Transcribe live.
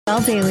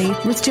BetQL Daily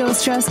with Joe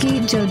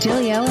Ostrowski, Joe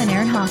Giglio, and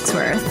Aaron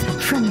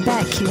Hawksworth from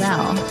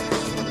BetQL.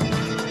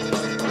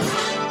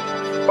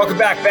 Welcome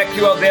back,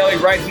 BetQL Daily,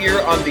 right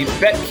here on the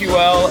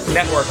BetQL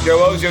Network.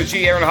 Joe O, Joe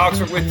G, Aaron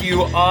Hawksworth with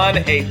you on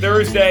a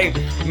Thursday.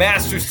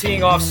 Masters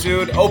teeing off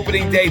soon.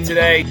 Opening day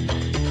today.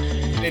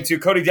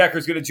 Cody Decker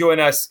is going to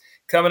join us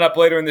coming up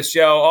later in the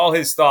show. All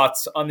his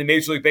thoughts on the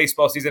Major League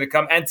Baseball season to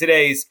come and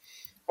today's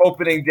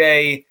opening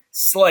day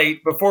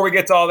slate. Before we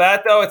get to all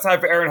that, though, it's time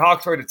for Aaron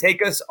Hawksworth to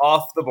take us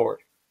off the board.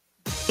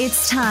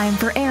 It's time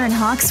for Aaron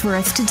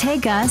Hawksworth to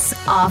take us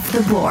off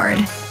the board.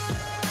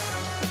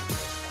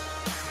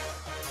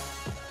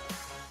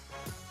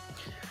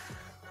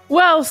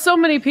 Well, so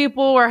many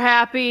people were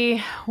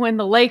happy when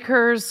the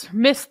Lakers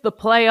missed the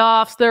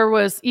playoffs. There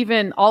was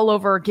even all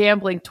over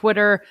gambling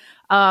Twitter.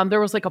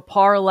 There was like a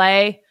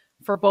parlay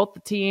for both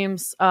the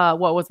teams.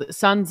 What was it?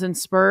 Suns and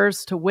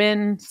Spurs to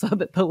win so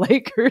that the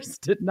Lakers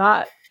did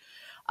not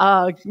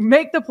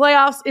make the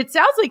playoffs. It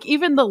sounds like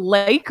even the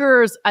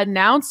Lakers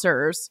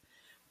announcers,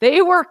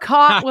 they were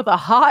caught with a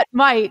hot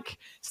mic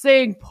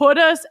saying, "Put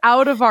us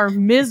out of our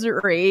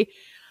misery."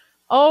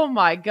 Oh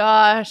my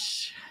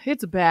gosh.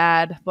 It's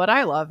bad, but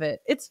I love it.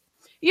 It's,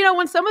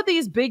 when some of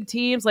these big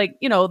teams like,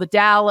 the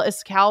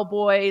Dallas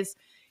Cowboys,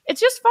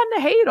 it's just fun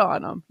to hate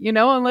on them,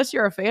 unless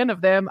you're a fan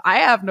of them. I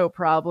have no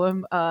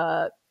problem.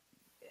 The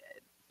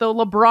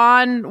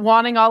LeBron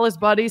wanting all his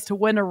buddies to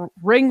win a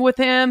ring with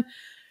him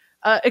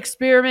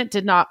experiment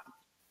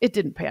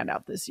didn't pan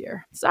out this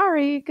year.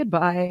 Sorry.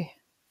 Goodbye.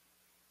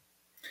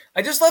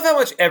 I just love how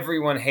much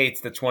everyone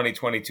hates the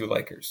 2022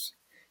 Lakers.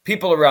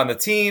 People around the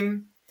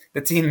team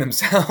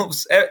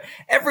themselves,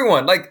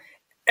 everyone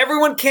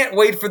can't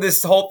wait for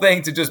this whole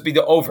thing to just be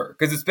over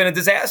because it's been a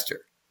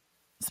disaster.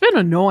 It's been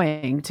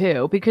annoying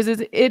too, because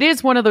it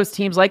is one of those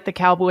teams like the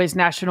Cowboys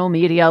national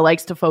media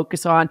likes to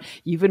focus on,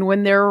 even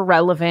when they're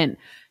irrelevant,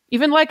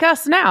 even like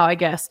us now, I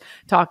guess,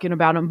 talking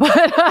about them.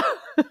 But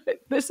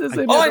this is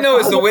all I know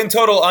is the win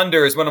total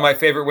under is one of my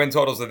favorite win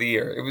totals of the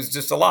year. It was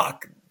just a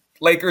lock.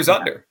 Lakers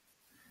under.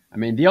 I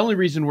mean, the only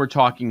reason we're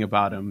talking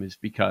about them is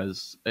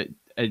because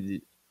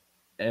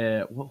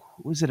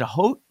was it a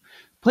Hote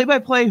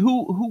play-by-play?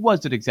 Who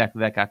was it exactly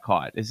that got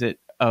caught? Is it?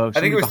 I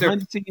think it was behind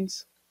the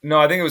scenes. No,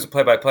 I think it was a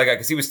play-by-play guy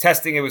because he was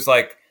testing. It was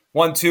like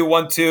 1-2,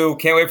 1-2.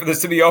 Can't wait for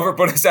this to be over.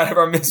 Put us out of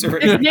our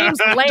misery. His name's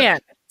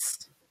Lance.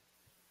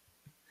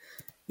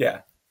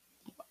 Yeah,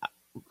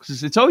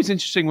 because it's always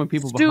interesting when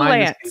people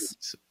behind the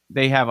scenes,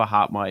 they have a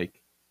hot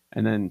mic,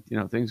 and then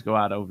things go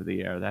out over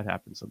the air. That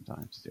happens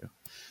sometimes too.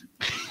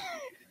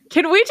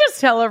 Can we just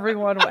tell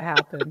everyone what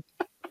happened?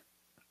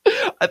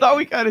 I thought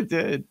we kind of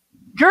did.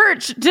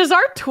 Gertch, does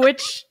our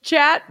Twitch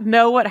chat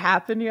know what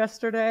happened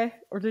yesterday?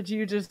 Or did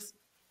you just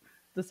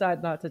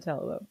decide not to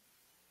tell them?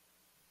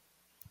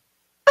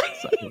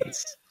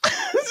 Silence.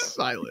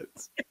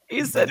 Silence.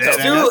 He said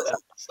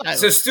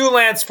so Stu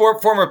Lance,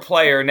 former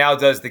player, now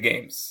does the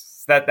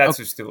games. That's okay.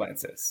 Who Stu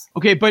Lance is.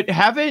 Okay, but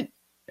haven't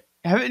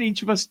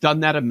each of us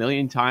done that a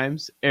million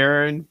times?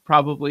 Aaron,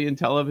 probably in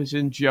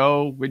television.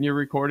 Joe, when you're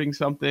recording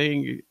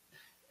something...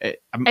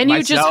 And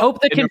you just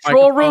hope the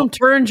control room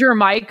turns your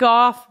mic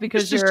off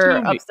because you're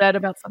upset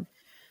about something.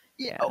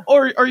 Yeah.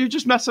 Or you're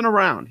just messing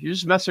around. You're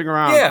just messing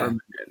around for a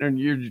minute, and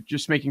you're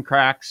just making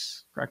cracking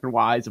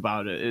wise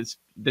about it. It's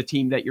the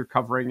team that you're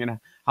covering and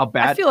how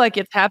bad. I feel like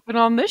it's happened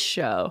on this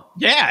show.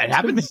 Yeah, it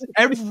happens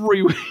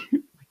every week.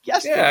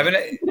 Yes. Yeah,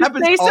 it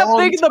happens say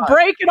something in the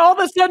break, and all of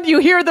a sudden you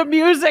hear the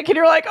music, and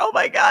you're like, "Oh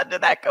my god, did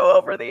that go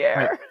over the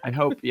air?" I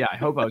hope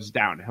I was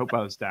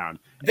down.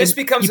 This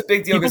becomes a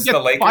big deal because the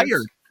Lakers.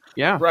 Fired.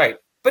 Yeah. Right.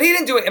 But he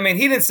didn't do it. I mean,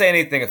 he didn't say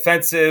anything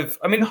offensive.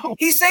 I mean,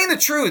 He's saying the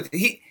truth.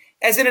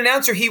 As an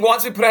announcer, he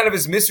wants to be put out of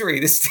his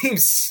misery. This team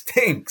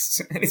stinks.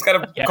 And he's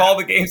got to call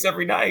the games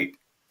every night.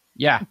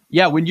 Yeah.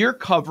 Yeah. When you're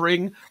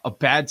covering a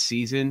bad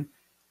season,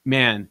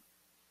 man,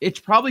 it's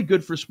probably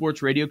good for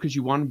sports radio because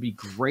you want to be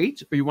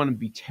great or you want to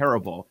be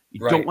terrible.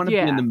 You don't want to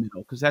be in the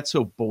middle because that's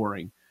so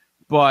boring.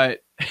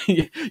 But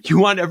you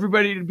want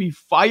everybody to be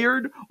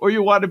fired or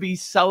you want to be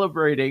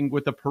celebrating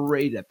with a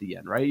parade at the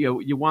end, right?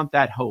 You want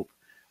that hope.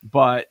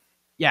 But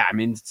yeah, I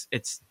mean,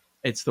 it's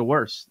the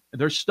worst.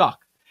 They're stuck.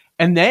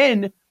 And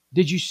then,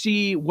 did you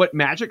see what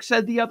Magic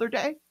said the other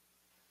day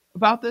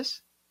about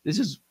this? This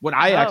is what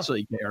I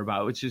actually care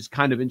about, which is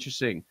kind of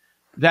interesting.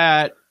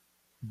 That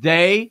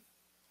they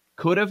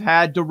could have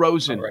had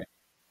DeRozan. Right.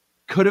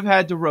 Could have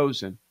had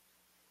DeRozan.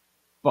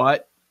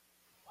 But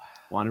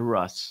wanted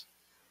Russ.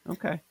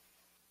 Okay.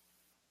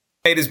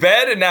 Made his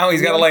bed, and now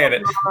he's got to lay in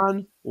it.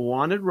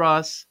 Wanted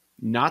Russ,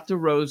 not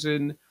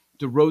DeRozan.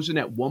 DeRozan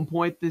at one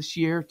point this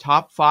year,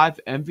 top 5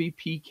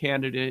 MVP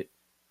candidate.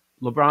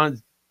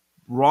 LeBron's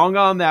wrong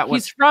on that one.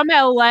 He's from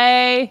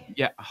LA.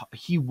 Yeah,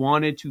 he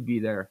wanted to be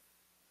there.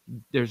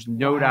 There's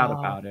no doubt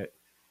about it.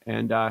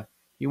 And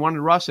he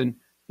wanted Russ. And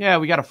yeah,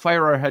 we got to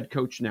fire our head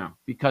coach now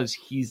because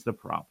he's the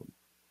problem.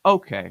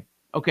 Okay.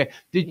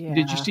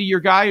 Did you see your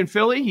guy in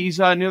Philly? He's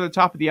near the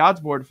top of the odds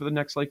board for the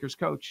next Lakers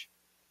coach.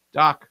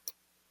 Doc.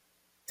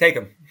 Take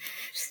him.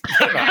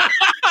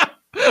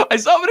 I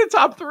saw him in the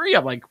top 3.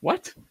 I'm like,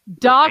 what?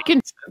 Doc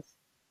and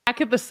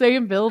back at the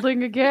same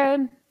building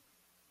again?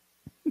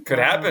 Could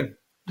happen.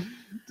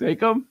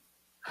 Take him.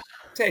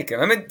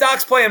 I mean,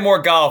 Doc's playing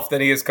more golf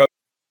than he is coaching.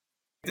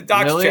 The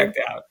Doc's really? checked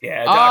out.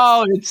 Yeah. Doc's...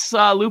 Oh, it's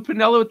Lou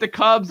Piniella with the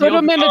Cubs. Put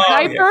him in a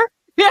diaper?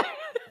 Yeah.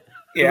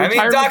 Yeah, I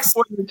mean, Doc's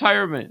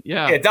retirement.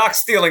 Yeah, Doc's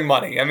stealing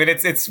money. I mean,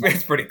 it's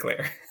pretty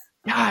clear.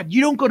 God,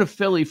 you don't go to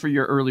Philly for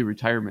your early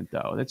retirement,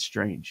 though. That's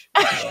strange.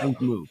 Strange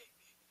move.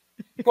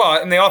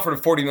 Well, and they offered him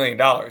 $40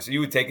 million. So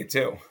you would take it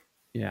too.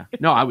 Yeah.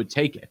 No, I would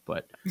take it,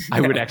 but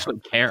I would actually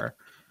care.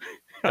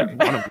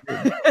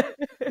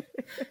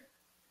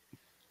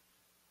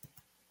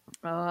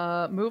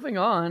 Moving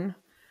on.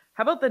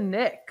 How about the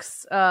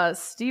Knicks?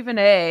 Stephen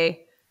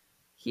A.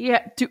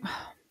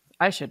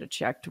 I should have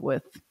checked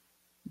with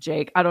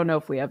Jake. I don't know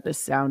if we have this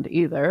sound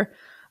either.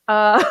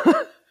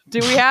 Do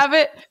we have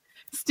it?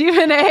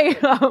 Stephen A.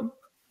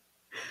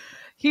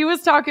 He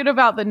was talking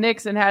about the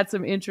Knicks and had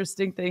some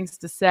interesting things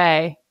to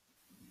say.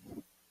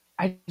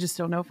 I just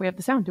don't know if we have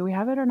the sound. Do we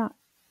have it or not?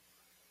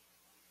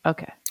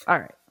 Okay. All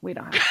right. We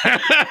don't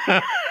have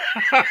it.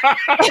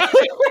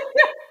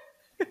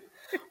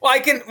 Well,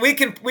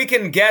 we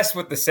can guess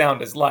what the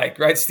sound is like,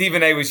 right?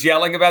 Stephen A. was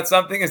yelling about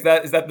something. Is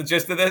that the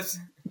gist of this?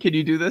 Can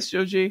you do this,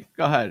 Joji?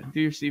 Go ahead. Do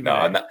your Stephen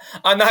A. No,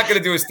 I'm not going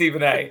to do a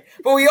Stephen A.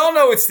 But we all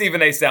know what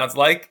Stephen A. sounds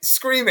like.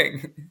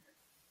 Screaming.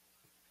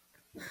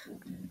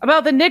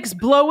 About the Knicks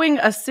blowing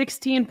a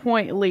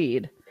 16-point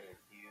lead.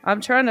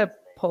 I'm trying to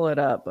pull it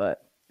up,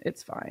 but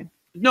it's fine.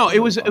 No, it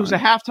was a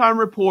halftime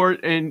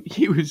report, and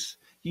he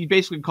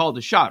basically called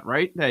a shot,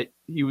 right? That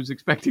he was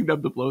expecting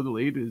them to blow the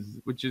lead,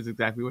 which is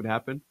exactly what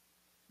happened.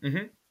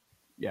 Mm-hmm.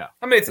 Yeah.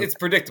 I mean, it's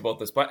predictable at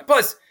this point.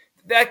 Plus,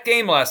 that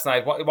game last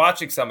night,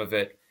 watching some of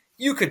it,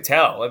 you could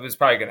tell it was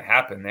probably going to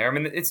happen there. I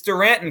mean, it's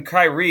Durant and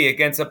Kyrie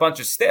against a bunch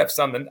of stiffs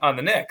on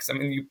the Knicks. I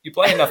mean, you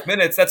play enough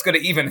minutes, that's going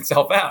to even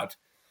itself out.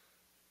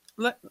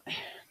 Let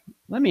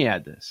me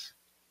add this.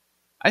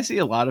 I see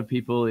a lot of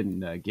people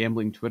in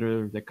gambling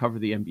Twitter that cover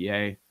the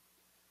NBA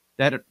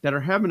that are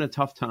having a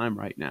tough time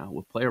right now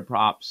with player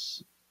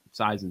props,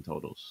 size, and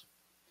totals.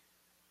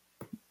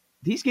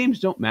 These games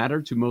don't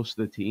matter to most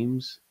of the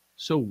teams,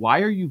 so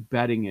why are you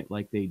betting it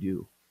like they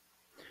do?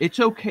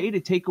 It's okay to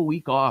take a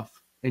week off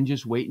and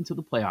just wait until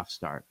the playoffs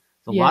start.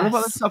 There's a lot of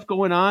other stuff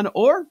going on,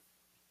 or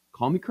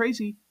call me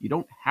crazy. You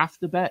don't have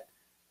to bet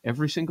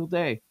every single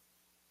day.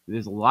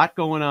 There's a lot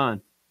going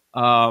on.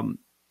 I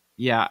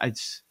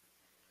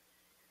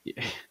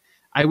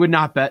would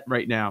not bet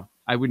right now.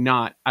 I would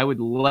not. I would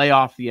lay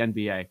off the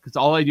NBA because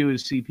all I do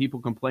is see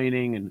people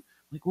complaining and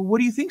like, well, what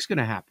do you think's going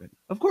to happen?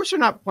 Of course they're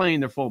not playing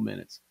their full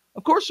minutes.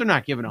 Of course they're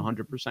not giving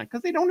 100%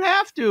 because they don't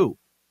have to.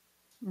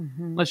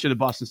 Mm-hmm. Unless you're the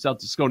Boston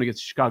Celtics going against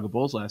the Chicago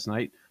Bulls last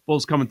night.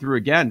 Bulls coming through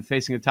again,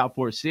 facing a top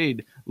 4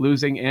 seed,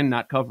 losing and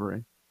not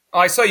covering. Oh,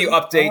 I saw you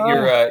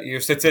update your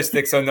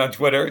statistics on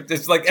Twitter.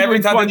 It's like every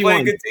time they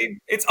play a good team,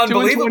 it's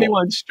unbelievable.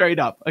 2-21 straight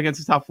up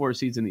against the top 4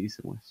 seeds in the East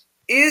and West.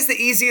 It is the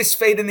easiest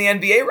fate in the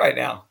NBA right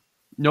now.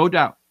 No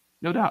doubt.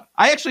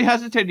 I actually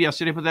hesitated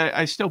yesterday, but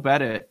I still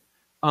bet it.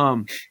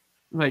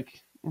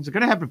 Like, was it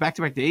going to happen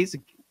back-to-back days?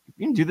 Like,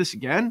 you can do this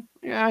again?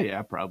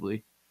 Yeah,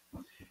 probably.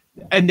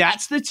 And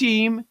that's the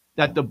team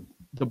that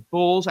the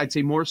Bulls, I'd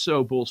say more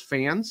so Bulls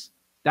fans,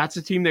 that's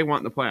the team they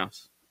want in the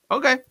playoffs.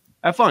 Okay,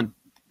 have fun.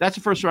 That's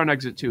a first-round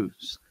exit, too,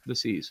 the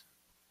C's.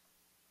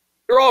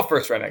 They're all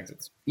first-round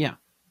exits. Yeah,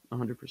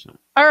 100%.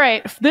 All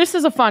right, this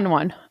is a fun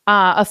one.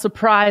 A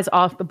surprise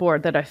off the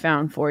board that I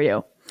found for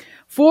you.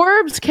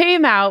 Forbes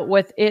came out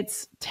with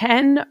its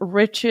 10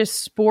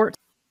 richest sports.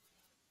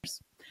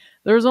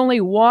 There's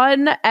only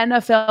one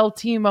NFL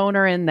team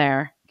owner in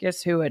there.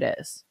 Guess who it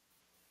is?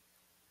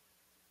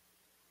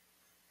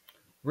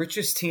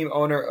 Richest team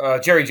owner,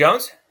 Jerry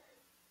Jones?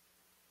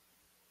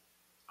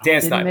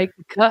 Dan Snyder. Didn't make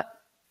the cut.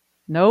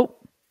 Nope.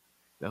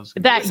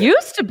 They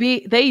used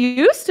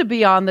to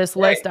be on this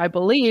list, I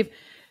believe.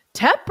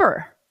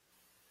 Tepper.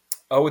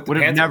 Oh, with the would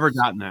have Panthers? Never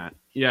gotten that.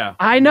 Yeah.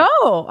 I know.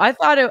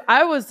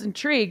 I was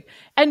intrigued.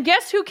 And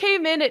guess who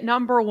came in at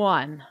number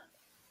 1?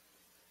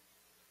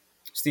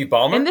 Steve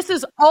Ballmer? And this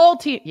is all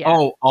team. Yeah.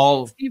 Oh,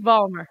 all. Steve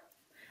Ballmer.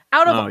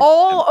 Out of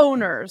all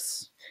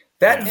owners.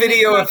 That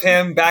video of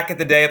him back at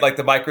the day at like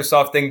the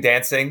Microsoft thing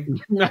dancing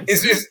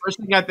is just first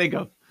thing I think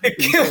of. It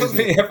kills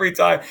me every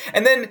time.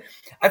 And then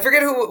I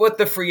forget what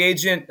the free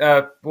agent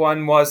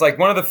one was. Like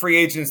one of the free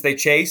agents they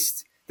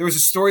chased. There was a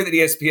story that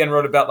ESPN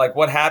wrote about like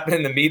what happened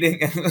in the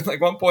meeting. And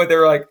like one point they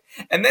were like,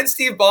 and then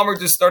Steve Ballmer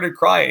just started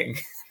crying.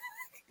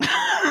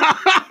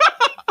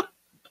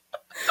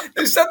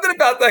 There's something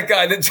about that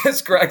guy that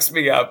just cracks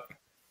me up.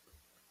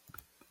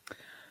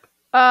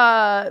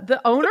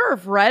 The owner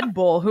of Red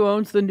Bull, who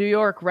owns the New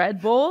York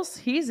Red Bulls,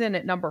 he's in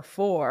at number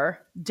 4.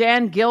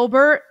 Dan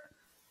Gilbert,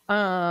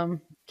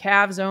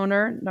 Cavs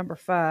owner, number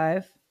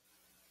 5.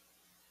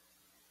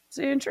 It's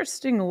an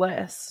interesting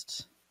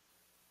list.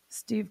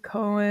 Steve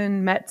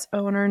Cohen, Mets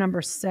owner,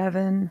 number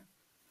 7.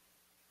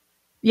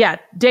 Yeah,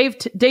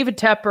 David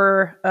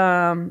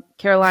Tepper,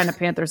 Carolina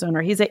Panthers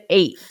owner. He's at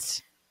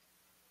 8.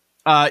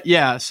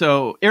 Yeah,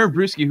 so Aaron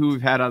Bruschi, who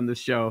we've had on this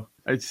show,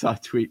 I saw a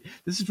tweet.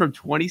 This is from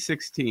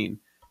 2016.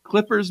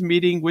 Clippers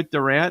meeting with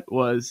Durant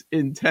was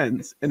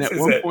intense, and at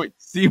one point,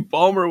 Steve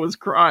Ballmer was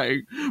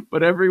crying,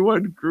 but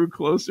everyone grew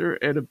closer,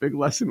 and a big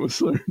lesson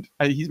was learned.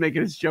 He's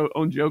making his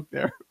own joke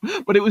there,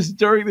 but it was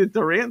during the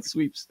Durant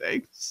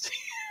sweepstakes.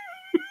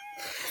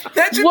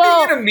 Imagine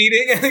being in a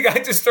meeting and the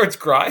guy just starts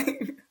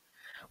crying.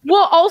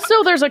 Well,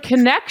 also there's a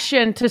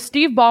connection to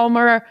Steve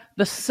Ballmer,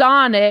 the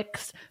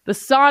Sonics. The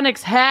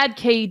Sonics had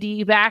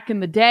KD back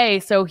in the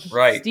day, so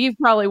Steve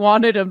probably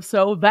wanted him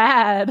so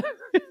bad.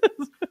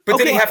 But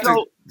did he have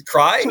to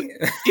cry? So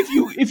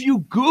if you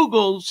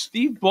Google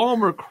Steve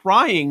Ballmer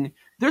crying,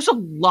 there's a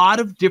lot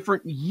of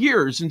different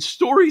years and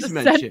stories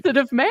mentioned.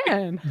 Sensitive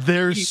man.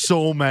 There's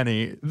so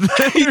many.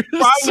 He's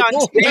crying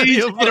on stage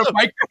in a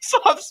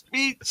Microsoft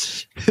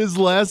speech. His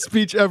last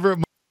speech ever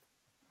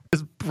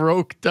is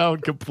broke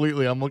down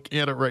completely. I'm looking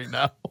at it right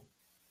now.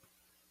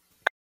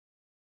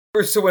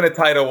 First to win a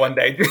title one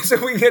day, just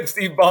so we get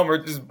Steve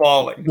Ballmer just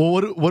bawling. Well,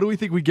 what do we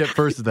think we get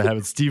first of that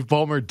habit? Steve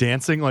Ballmer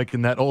dancing like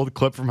in that old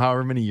clip from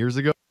however many years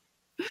ago?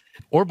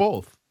 Or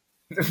both?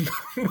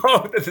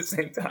 Both at the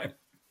same time.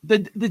 The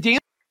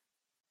dance,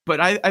 but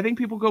I think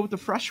people go with the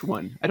fresh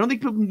one. I don't think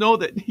people know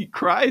that he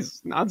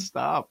cries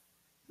nonstop.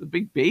 The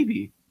big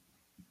baby.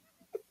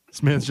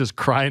 This man's just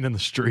crying in the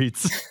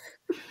streets.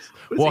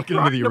 Walking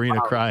into the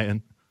arena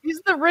crying.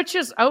 He's the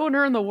richest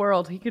owner in the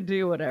world. He can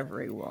do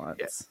whatever he wants.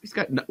 Yeah, he's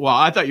got. Well,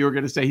 I thought you were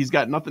going to say he's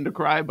got nothing to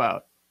cry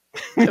about.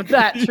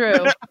 That's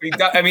true. He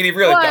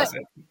really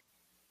doesn't.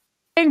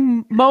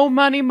 Mo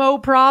money, mo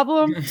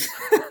problem.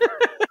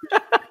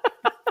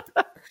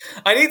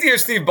 I need to hear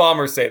Steve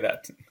Ballmer say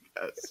that.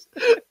 Yes.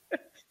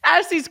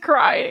 As he's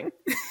crying.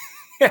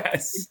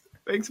 Yes.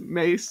 Thanks,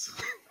 Mace.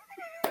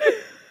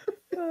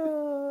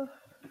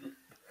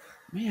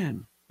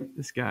 Man,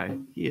 this guy,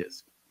 he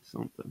is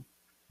something.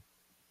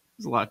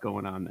 There's a lot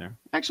going on there.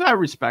 Actually, I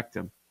respect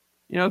him.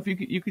 You know, if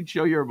you could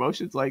show your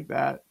emotions like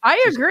that.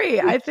 I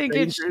agree. I think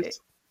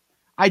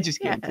I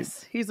just can't.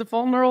 Yes, he's a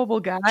vulnerable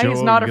guy. Joe,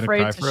 he's not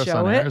afraid to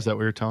show it. Is that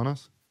what you're telling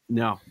us?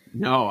 No,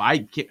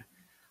 I can't.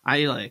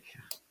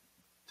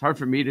 It's hard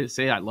for me to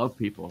say I love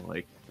people.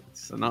 Like,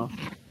 it's enough.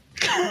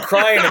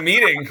 Cry in a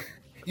meeting.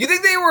 You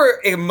think they were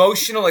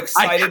emotional,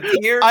 excited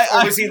tears,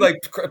 or was he like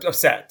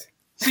upset?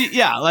 See,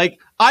 yeah, like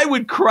I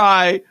would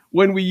cry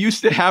when we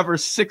used to have our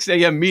 6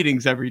 a.m.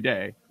 meetings every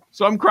day.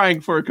 So I'm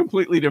crying for a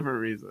completely different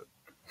reason.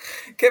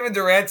 Kevin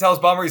Durant tells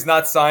Ballmer he's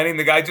not signing.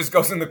 The guy just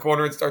goes in the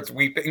corner and starts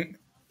weeping.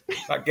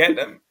 Not getting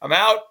him. I'm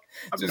out.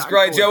 Just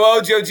cry. Joe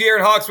O, Joe G,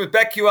 Aaron Hawks with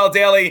BetQL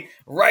Daily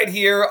right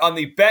here on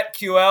the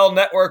BetQL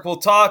Network. We'll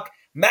talk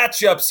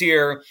matchups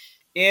here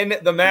in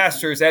the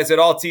Masters as it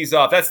all tees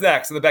off. That's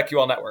next on the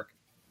BetQL Network.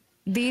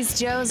 These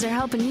Joes are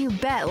helping you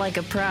bet like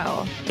a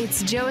pro.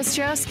 It's Joe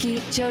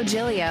Ostrowski, Joe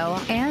Giglio,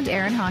 and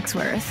Aaron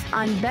Hawksworth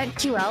on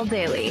BetQL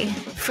Daily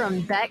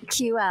from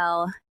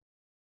BetQL.